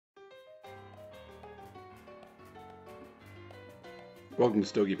Welcome to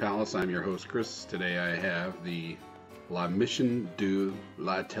Stogie Palace. I'm your host, Chris. Today I have the La Mission de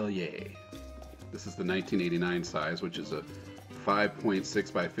l'Atelier. This is the 1989 size, which is a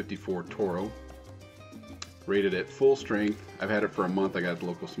 5.6 by 54 Toro. Rated at full strength. I've had it for a month. I got it at the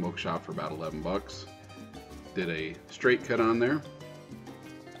local smoke shop for about 11 bucks. Did a straight cut on there.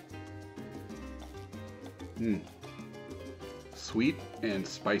 Sweet and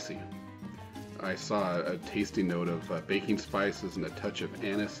spicy. I saw a tasty note of baking spices and a touch of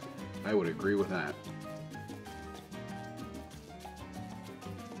anise. I would agree with that.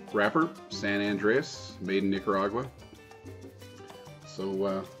 Wrapper, San Andreas, made in Nicaragua. So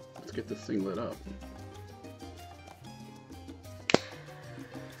let's get this thing lit up.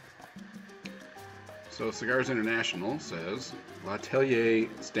 So Cigars International says L'Atelier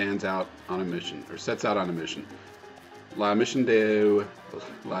stands out on a mission, or sets out on a mission. La Mission de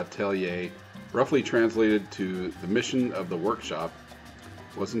l'Atelier, roughly translated to the mission of the workshop,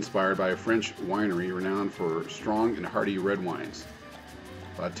 was inspired by a French winery renowned for strong and hearty red wines.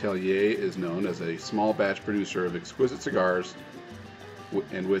 L'Atelier is known as a small batch producer of exquisite cigars,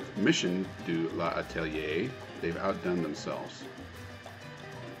 and with Mission de l'Atelier, they've outdone themselves.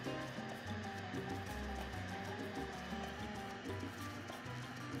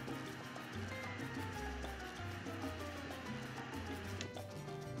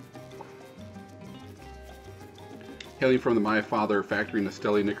 Hailing from the My Father factory in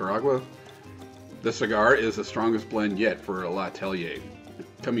Esteli, Nicaragua, the cigar is the strongest blend yet for L'Atelier.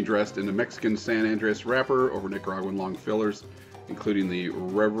 Coming dressed in a Mexican San Andreas wrapper over Nicaraguan long fillers, including the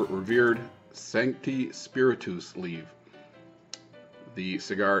revered Sancti Spiritus leaf. The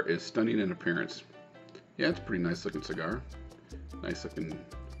cigar is stunning in appearance. Yeah, it's a pretty nice looking cigar. Nice looking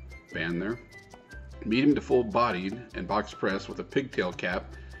band there. Medium to full bodied and box pressed with a pigtail cap.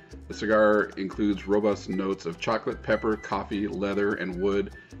 The cigar includes robust notes of chocolate, pepper, coffee, leather, and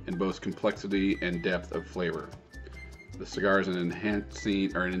wood, and boasts complexity and depth of flavor. The cigar is an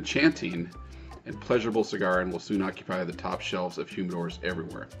enchanting and pleasurable cigar and will soon occupy the top shelves of humidors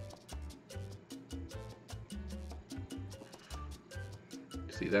everywhere.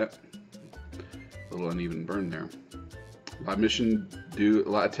 See that? A little uneven burn there. La Mission de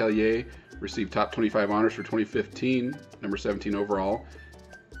l'Atelier received top 25 honors for 2015, number 17 overall.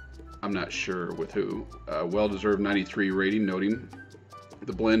 I'm not sure with who. Well-deserved 93 rating, noting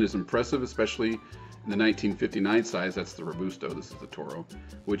the blend is impressive, especially in the 1959 size. That's the Robusto. This is the Toro,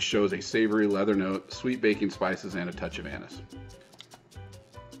 which shows a savory leather note, sweet baking spices, and a touch of anise.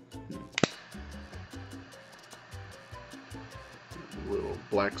 The little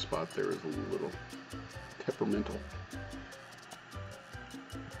black spot there is a little temperamental.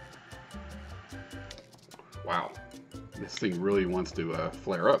 Wow. This thing really wants to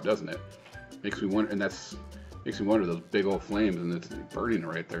flare up, doesn't it? Makes me wonder, and makes me wonder those big old flames, and it's burning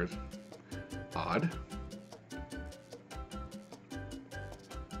right there. It's odd.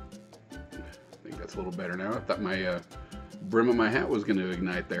 I think that's a little better now. I thought my brim of my hat was going to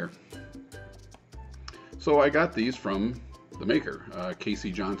ignite there. So I got these from the maker,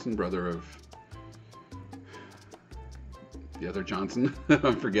 Casey Johnson, brother of the other Johnson.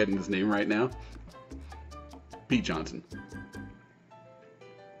 I'm forgetting his name right now. Pete Johnson.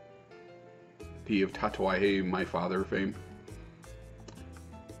 He of Tatuaje, My Father fame.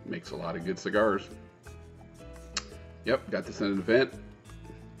 Makes a lot of good cigars. Yep, got this at an event.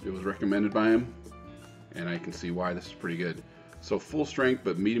 It was recommended by him, and I can see why this is pretty good. So full strength,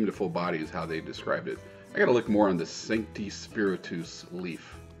 but medium to full body is how they described it. I gotta look more on the Sancti Spiritus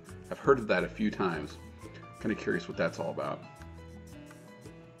leaf. I've heard of that a few times. Kind of curious what that's all about.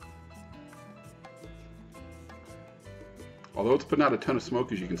 Although it's putting out a ton of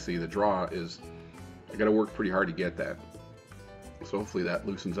smoke, as you can see, the draw is, I got to work pretty hard to get that. So hopefully that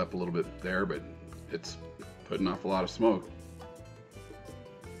loosens up a little bit there, but it's putting off a lot of smoke.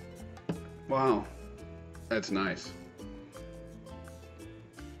 Wow, that's nice.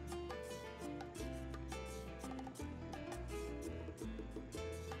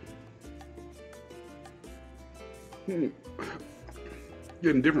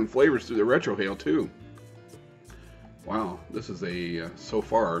 Getting different flavors through the retrohale too. Wow, this is a, so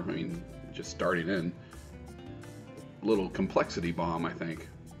far, I mean, just starting in, a little complexity bomb, I think.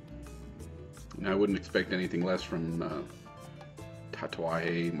 And I wouldn't expect anything less from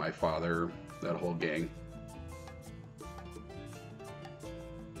Tatuaje, My Father, that whole gang.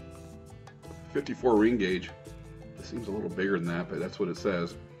 54 ring gauge. This seems a little bigger than that, but that's what it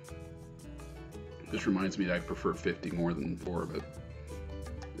says. This reminds me that I prefer 50 more than 4, but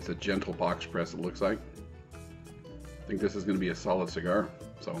it's a gentle box press, it looks like. I think this is going to be a solid cigar,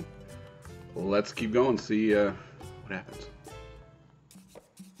 so let's keep going, see what happens.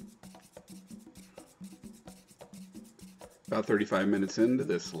 About 35 minutes into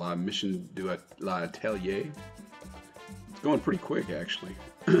this La Mission du l'Atelier. It's going pretty quick, actually.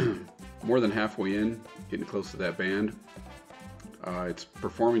 More than halfway in, getting close to that band. It's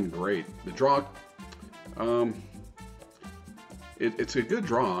performing great. The draw, it's a good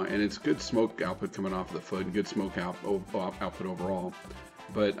draw, and it's good smoke output coming off of the foot, and good smoke output overall.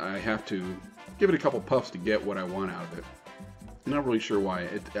 But I have to give it a couple puffs to get what I want out of it. I'm not really sure why.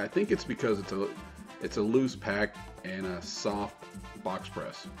 I think it's because it's a loose pack and a soft box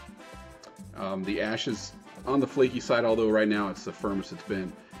press. The ash is on the flaky side, although right now it's the firmest it's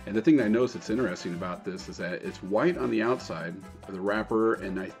been. And the thing that I noticed that's interesting about this is that it's white on the outside of the wrapper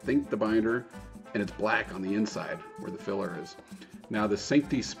and I think the binder, and it's black on the inside where the filler is. Now the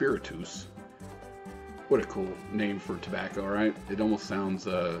Sancti Spiritus, what a cool name for tobacco, right? It almost sounds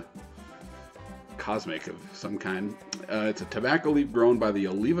cosmic of some kind. It's a tobacco leaf grown by the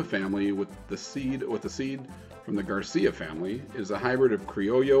Oliva family with the seed from the Garcia family. It is a hybrid of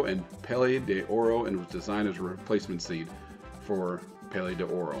Criollo and Pele de Oro and was designed as a replacement seed for Pele de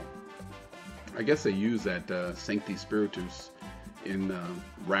Oro. I guess they use that Sancti Spiritus in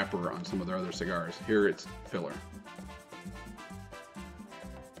wrapper on some of their other cigars. Here it's filler.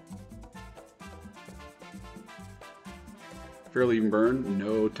 Fairly even burn,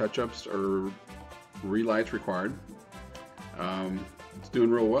 no touch-ups or relights required. It's doing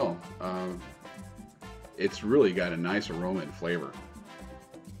real well. It's really got a nice aroma and flavor.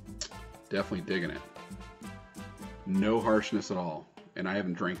 Definitely digging it. No harshness at all. And I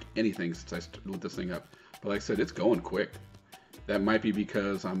haven't drank anything since I lit this thing up. But like I said, it's going quick. That might be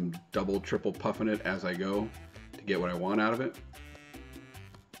because I'm double, triple puffing it as I go to get what I want out of it.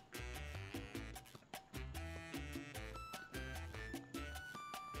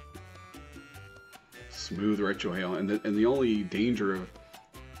 Smooth retrohale, and the only danger of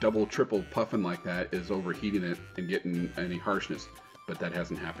double, triple puffing like that is overheating it and getting any harshness, but that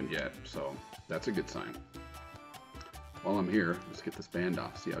hasn't happened yet, so that's a good sign. While I'm here, let's get this band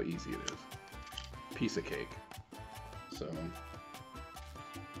off, see how easy it is. Piece of cake. So,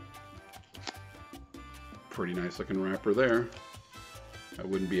 pretty nice looking wrapper there. I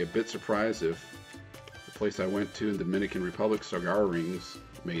wouldn't be a bit surprised if the place I went to in Dominican Republic, Cigar Rings,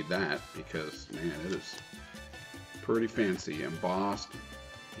 made that, because man, it is pretty fancy, embossed.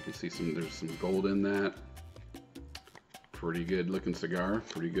 You can see there's some gold in that. Pretty good looking cigar,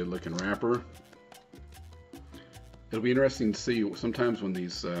 pretty good looking wrapper. It'll be interesting to see. Sometimes when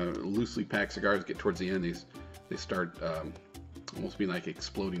these loosely packed cigars get towards the end, they start almost being like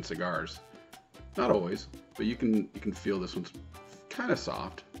exploding cigars. Not always, but you can feel this one's kind of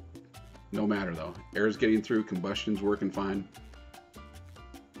soft. No matter though, air's getting through, combustion's working fine.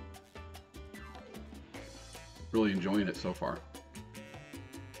 Really enjoying it so far.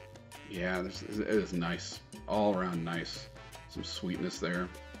 Yeah, it is nice. All around nice. Some sweetness there.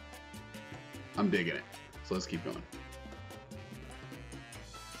 I'm digging it. So let's keep going.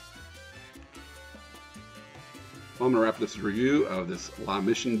 Well, I'm going to wrap this review of this La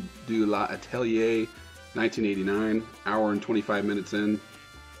Mission du l'Atelier 1989. Hour and 25 minutes in.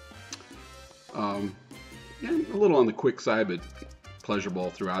 Yeah, a little on the quick side, but pleasurable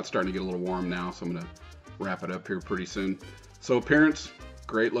throughout. It's starting to get a little warm now, so I'm going to wrap it up here pretty soon. So appearance,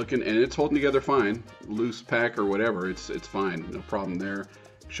 great looking, and it's holding together fine. Loose pack or whatever, it's fine, no problem there.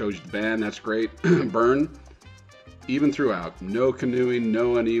 Shows you the band, that's great. Burn, even throughout. No canoeing,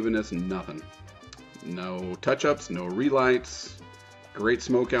 no unevenness, nothing. No touch-ups, no relights. Great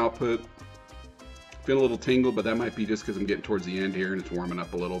smoke output. Feel a little tingle, but that might be just because I'm getting towards the end here and it's warming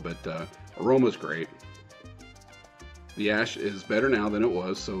up a little, but aroma's great. The ash is better now than it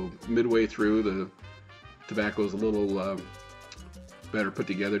was, so midway through the tobacco is a little better put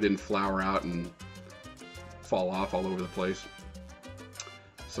together, didn't flower out and fall off all over the place.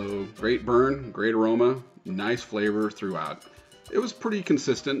 So great burn, great aroma, nice flavor throughout. It was pretty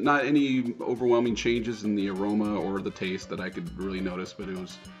consistent, not any overwhelming changes in the aroma or the taste that I could really notice, but it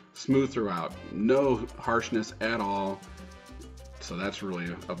was smooth throughout. No harshness at all, so that's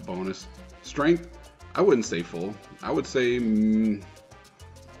really a bonus. Strength, I wouldn't say full. I would say medium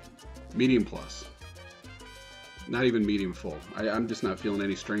plus. Not even medium full. I'm just not feeling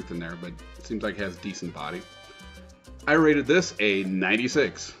any strength in there, but it seems like it has decent body. I rated this a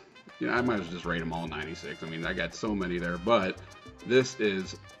 96. You know, I might as well just rate them all 96. I mean, I got so many there, but this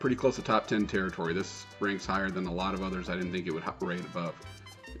is pretty close to top 10 territory. This ranks higher than a lot of others I didn't think it would rate above.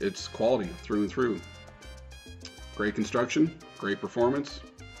 It's quality through and through. Great construction, great performance.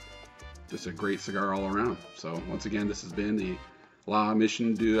 Just a great cigar all around. So once again, this has been the La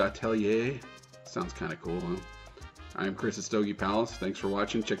Mission du Atelier. Sounds kind of cool, huh? I'm Chris at Stogie Palace. Thanks for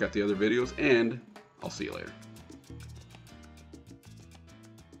watching. Check out the other videos, and I'll see you later.